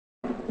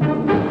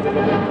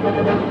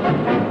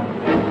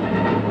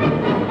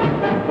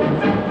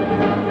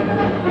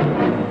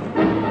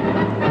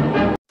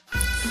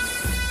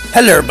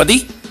Hello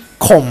everybody,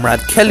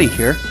 Comrade Kelly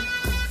here.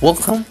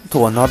 Welcome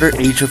to another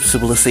Age of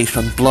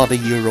Civilization Bloody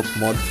Europe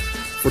mod.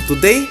 For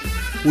today,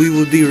 we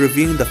will be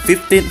reviewing the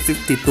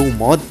 1552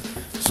 mod.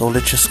 So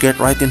let's just get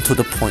right into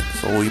the point.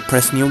 So we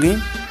press new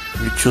game,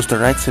 you choose the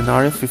right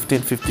scenario,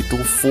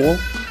 1552 full,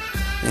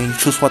 and you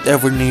choose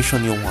whatever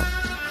nation you want.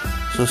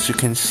 So as you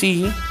can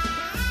see,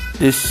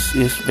 this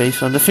is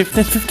based on the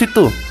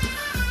 1552.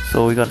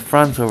 So we got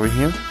France over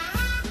here.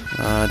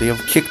 They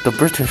have kicked the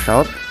British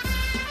out.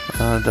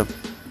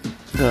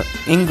 The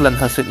England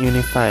hasn't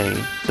unified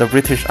the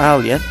British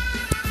Isle yet.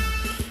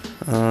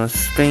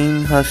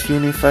 Spain has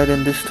unified,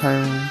 and this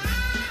time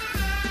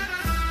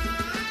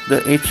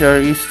the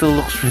HRE still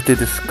looks pretty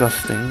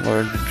disgusting,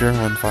 or the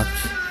German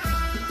parts.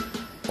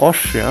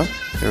 Austria,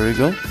 here we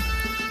go.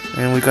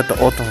 And we got the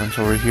Ottomans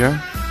over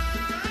here.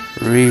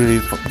 Really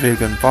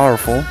big and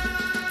powerful.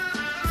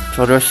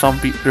 So there's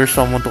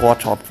someone to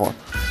watch out for.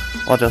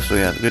 What else do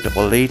we have? We got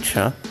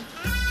Wallachia.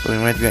 So it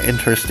might be an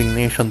interesting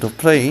nation to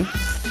play.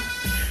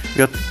 We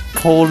got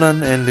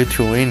Poland and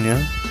Lithuania.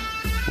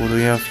 What do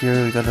we have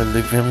here? We got a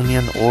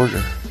Livonian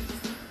Order.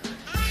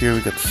 Here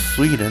we got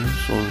Sweden.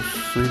 So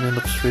Sweden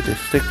looks pretty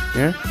thick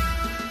here.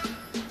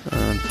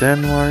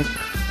 Denmark,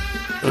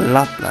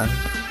 Lapland.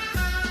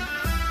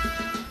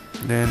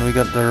 Then we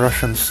got the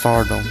Russian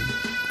Stardom.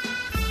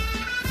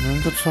 And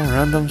we got some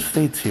random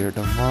states here.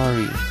 The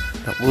Mari,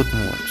 the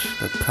Udmurts,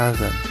 the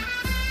Kazan,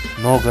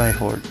 Nogai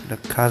Horde, the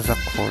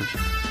Kazakh Horde,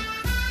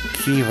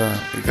 Khiva.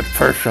 We got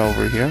Persia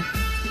over here.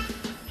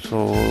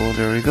 So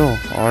there we go,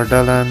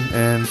 Ardalan,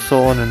 and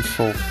so on and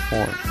so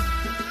forth.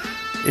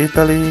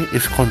 Italy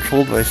is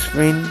controlled by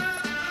Spain.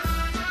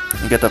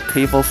 You get the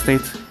Papal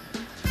States.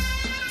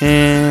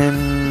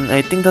 And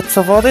I think that's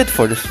about it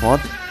for this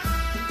mod.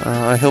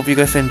 I hope you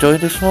guys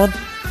enjoyed this mod.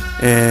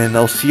 And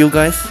I'll see you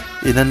guys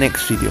in the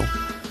next video.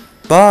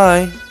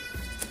 Bye!